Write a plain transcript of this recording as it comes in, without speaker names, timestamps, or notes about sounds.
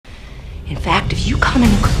In fact, if you come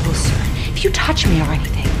any closer, if you touch me or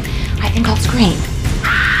anything, I think I'll scream.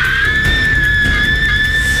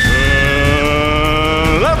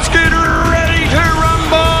 Let's get ready to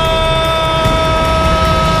rumble!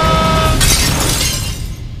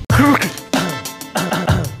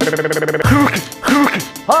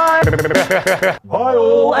 Hi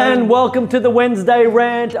all, and welcome to the Wednesday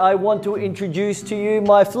Rant. I want to introduce to you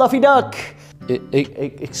my fluffy duck.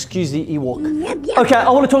 Excuse the Ewok. Okay, I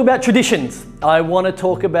want to talk about traditions. I want to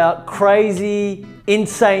talk about crazy,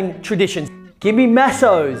 insane traditions. Give me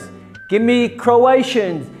Massos, give me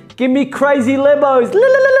Croatians, give me crazy Lebos.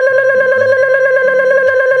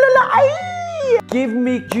 Give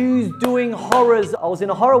me Jews doing horrors. I was in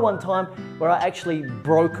a horror one time where I actually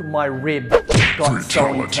broke my rib. Got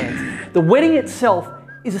so intense. The wedding itself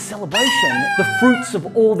is a celebration. The fruits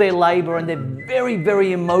of all their labor, and they're very,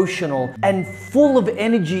 very emotional and full of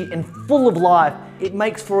energy and full of life. It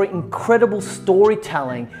makes for incredible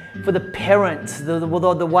storytelling for the parents, the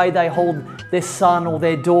way they hold their son or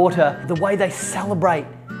their daughter, the way they celebrate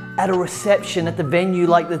at a reception, at the venue,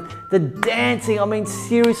 like the dancing. I mean,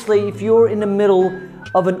 seriously, if you're in the middle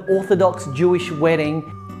of an Orthodox Jewish wedding,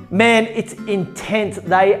 man, it's intense.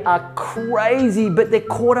 They are crazy, but they're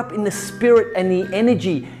caught up in the spirit and the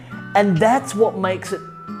energy. And that's what makes it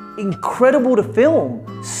incredible to film.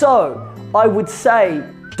 So I would say,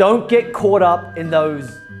 don't get caught up in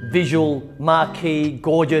those visual, marquee,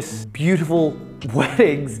 gorgeous, beautiful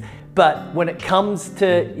weddings. But when it comes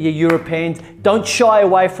to your Europeans, don't shy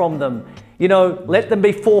away from them. You know, let them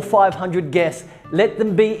be 400-500 guests. Let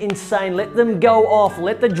them be insane. Let them go off.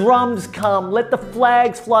 Let the drums come. Let the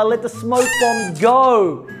flags fly. Let the smoke bombs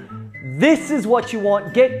go. This is what you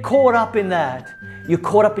want. Get caught up in that. You're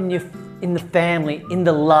caught up in the family, in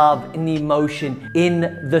the love, in the emotion,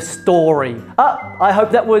 in the story. I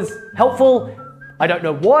hope that was helpful. I don't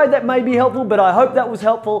know why that may be helpful, but I hope that was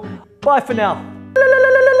helpful. Bye for now.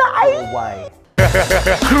 Away.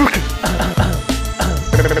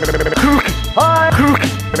 Hi.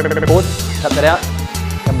 Pause. Cut that out.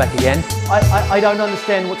 Come back again. I don't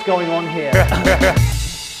understand what's going on here.